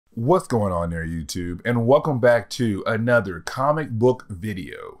What's going on there, YouTube? And welcome back to another comic book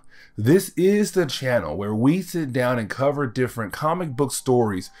video. This is the channel where we sit down and cover different comic book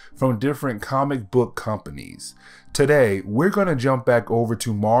stories from different comic book companies. Today, we're going to jump back over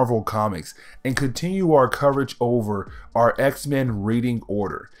to Marvel Comics and continue our coverage over our X-Men reading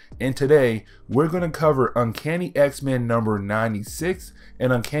order. And today, we're going to cover Uncanny X-Men number 96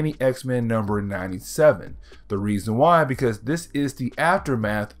 and Uncanny X-Men number 97. The reason why, because this is the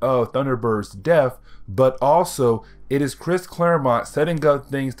aftermath of Thunderbird's death, but also it is Chris Claremont setting up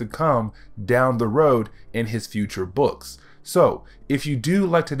things to come down the road in his future books. So, if you do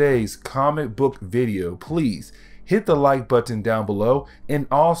like today's comic book video, please hit the like button down below and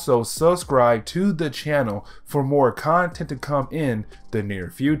also subscribe to the channel for more content to come in the near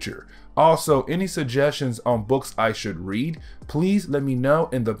future. Also, any suggestions on books I should read, please let me know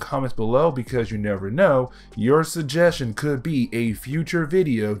in the comments below, because you never know, your suggestion could be a future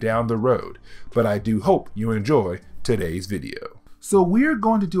video down the road. But I do hope you enjoy today's video. So we're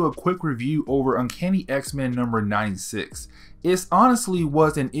going to do a quick review over Uncanny X-Men number 96. It honestly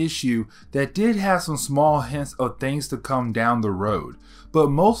was an issue that did have some small hints of things to come down the road, but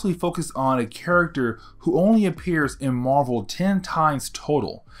mostly focused on a character who only appears in Marvel 10 times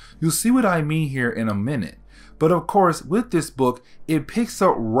total. You'll see what I mean here in a minute. But of course, with this book, it picks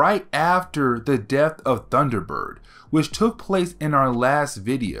up right after the death of Thunderbird, which took place in our last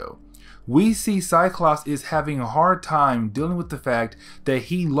video. We see Cyclops is having a hard time dealing with the fact that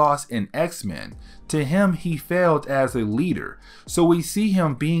he lost an X-Men. To him, he failed as a leader. So we see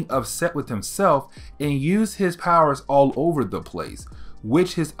him being upset with himself and use his powers all over the place,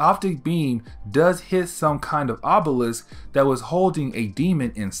 which his optic beam does hit some kind of obelisk that was holding a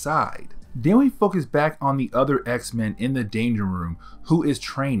demon inside. Then we focus back on the other X-Men in the Danger Room who is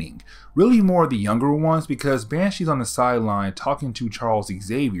training. Really more the younger ones, because Banshee's on the sideline talking to Charles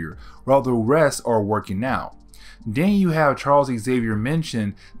Xavier while the rest are working out. Then you have Charles Xavier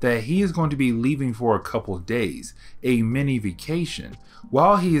mention that he is going to be leaving for a couple of days, a mini vacation.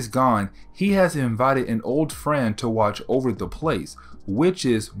 While he is gone, he has invited an old friend to watch over the place, which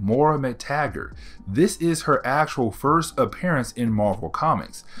is Moira McTaggart. This is her actual first appearance in Marvel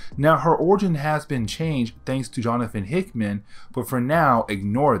Comics. Now, her origin has been changed thanks to Jonathan Hickman, but for now,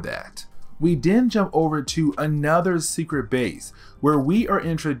 ignore that. We then jump over to another secret base, where we are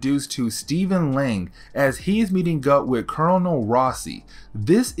introduced to Stephen Lang as he is meeting up with Colonel Rossi.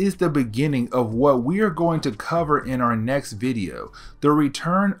 This is the beginning of what we are going to cover in our next video, the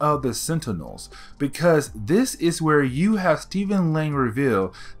return of the Sentinels, because this is where you have Stephen Lang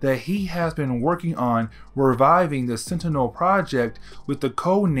reveal that he has been working on reviving the Sentinel project with the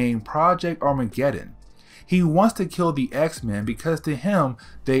code name Project Armageddon. He wants to kill the X-Men because to him,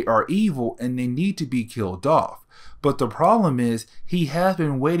 they are evil and they need to be killed off. But the problem is, he has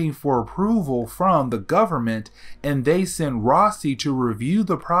been waiting for approval from the government, and they sent Rossi to review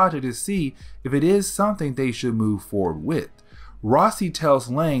the project to see if it is something they should move forward with. Rossi tells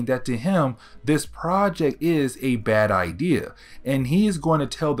Lang that to him, this project is a bad idea, and he is going to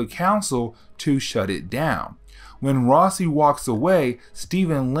tell the council to shut it down. When Rossi walks away,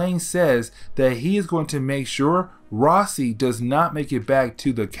 Stephen Lang says that he is going to make sure Rossi does not make it back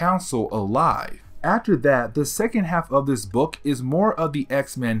to the council alive. After that, the second half of this book is more of the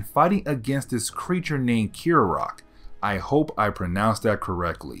X-Men fighting against this creature named Kirok. I hope I pronounced that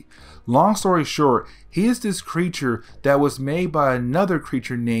correctly. Long story short, he is this creature that was made by another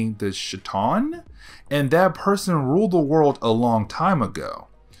creature named the Shaitan, and that person ruled the world a long time ago.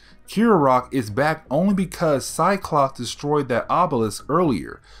 Kirok is back only because Cyclops destroyed that obelisk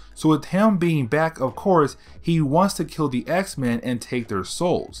earlier, so with him being back, of course, he wants to kill the X-Men and take their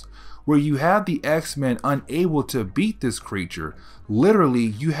souls. Where you have the X-Men unable to beat this creature, literally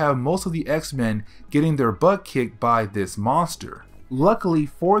you have most of the X-Men getting their butt kicked by this monster. Luckily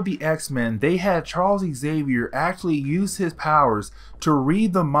for the X-Men, they had Charles Xavier actually use his powers to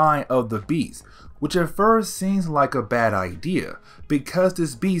read the mind of the beast, which at first seems like a bad idea, because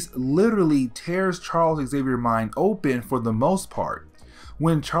this beast literally tears Charles Xavier's mind open for the most part.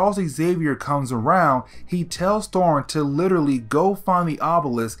 When Charles Xavier comes around, he tells Storm to literally go find the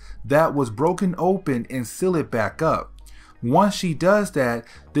obelisk that was broken open and seal it back up. Once she does that,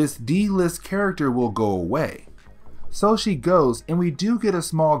 this D-list character will go away. So she goes, and we do get a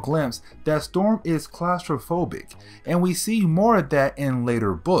small glimpse that Storm is claustrophobic, and we see more of that in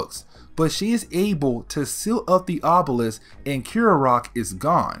later books. But she is able to seal up the obelisk and Kirok is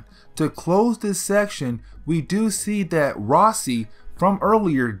gone. To close this section, we do see that Rossi from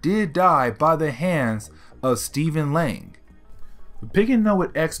earlier did die by the hands of Stephen Lang. Picking up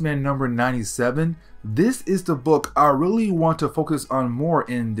with X-Men number 97, This is the book I really want to focus on more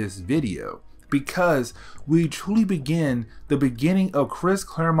in this video, because we truly begin the beginning of Chris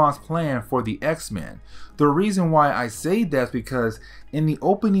Claremont's plan for the X-Men. The reason why I say that is because in the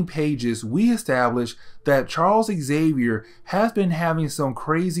opening pages we establish that Charles Xavier has been having some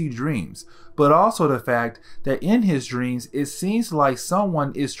crazy dreams, but also the fact that in his dreams it seems like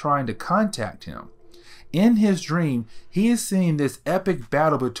someone is trying to contact him. In his dream, he is seeing this epic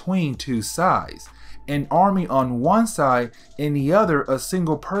battle between two sides. An army on one side and the other a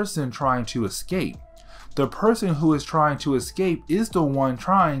single person trying to escape. The person who is trying to escape is the one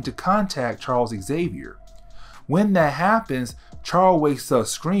trying to contact Charles Xavier. When that happens, Charles wakes up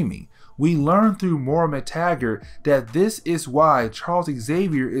screaming. We learn through Moira McTaggart that this is why Charles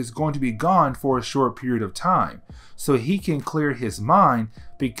Xavier is going to be gone for a short period of time, so he can clear his mind,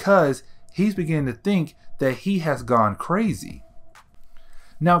 because he's beginning to think that he has gone crazy.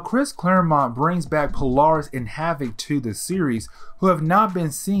 Now, Chris Claremont brings back Polaris and Havok to the series, who have not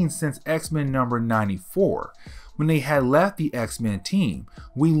been seen since X-Men number 94. When they had left the X-Men team,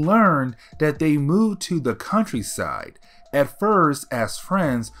 we learned that they moved to the countryside, at first as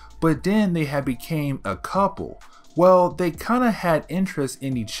friends, but then they had become a couple. Well, they kind of had interest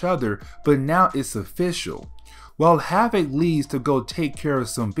in each other, but now it's official. While Havok leaves to go take care of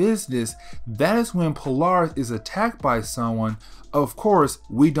some business, that is when Polaris is attacked by someone. Of course,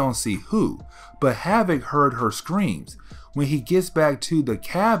 we don't see who, but Havok heard her screams. When he gets back to the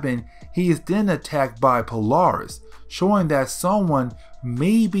cabin, he is then attacked by Polaris, showing that someone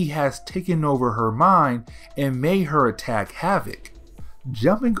maybe has taken over her mind and made her attack Havok.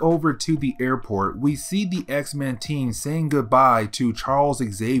 Jumping over to the airport, we see the X-Men team saying goodbye to Charles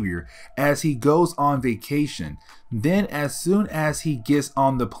Xavier as he goes on vacation. Then as soon as he gets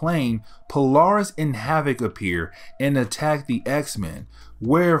on the plane, Polaris and Havok appear and attack the X-Men,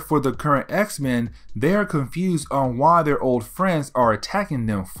 where for the current X-Men, they are confused on why their old friends are attacking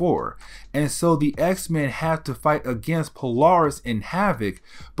them for. And so the X-Men have to fight against Polaris and Havok,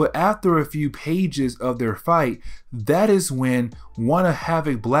 but after a few pages of their fight, that is when one of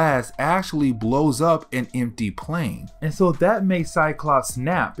Havok's blasts actually blows up an empty plane. And so that makes Cyclops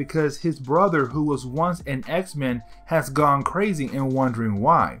snap, because his brother, who was once an X-Men, has gone crazy and wondering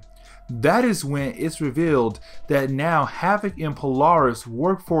why. That is when it's revealed that now Havok and Polaris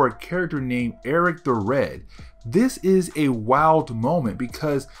work for a character named Eric the Red. This is a wild moment,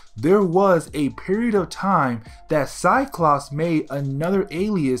 because there was a period of time that Cyclops made another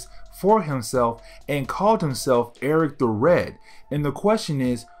alias for himself and called himself Eric the Red. And the question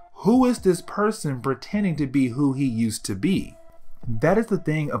is, who is this person pretending to be who he used to be? That is the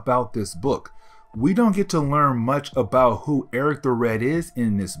thing about this book. We don't get to learn much about who Eric the Red is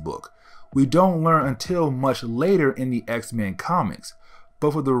in this book. We don't learn until much later in the X-Men comics.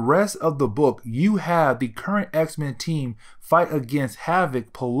 But for the rest of the book, you have the current X-Men team fight against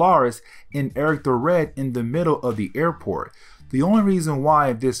Havok, Polaris, and Eric the Red in the middle of the airport. The only reason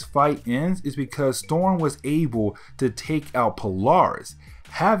why this fight ends is because Storm was able to take out Polaris.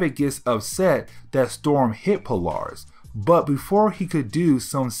 Havok gets upset that Storm hit Polaris, but before he could do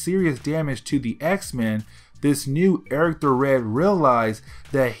some serious damage to the X-Men, this new Eric the Red realized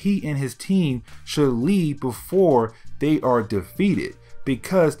that he and his team should leave before they are defeated,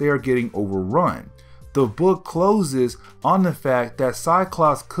 because they are getting overrun. The book closes on the fact that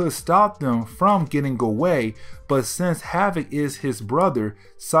Cyclops could stop them from getting away, but since Havok is his brother,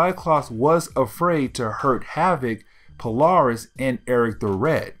 Cyclops was afraid to hurt Havok, Polaris, and Eric the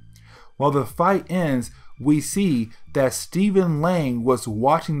Red. While the fight ends, we see that Stephen Lang was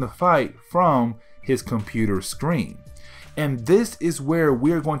watching the fight from his computer screen. And this is where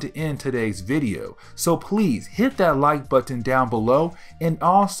we're going to end today's video. So please hit that like button down below, and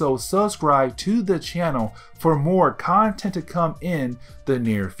also subscribe to the channel for more content to come in the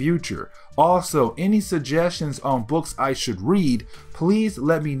near future. Also, any suggestions on books I should read, please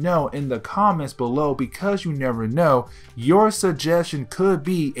let me know in the comments below, because you never know, your suggestion could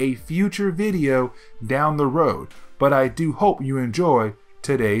be a future video down the road. But I do hope you enjoy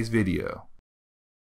today's video.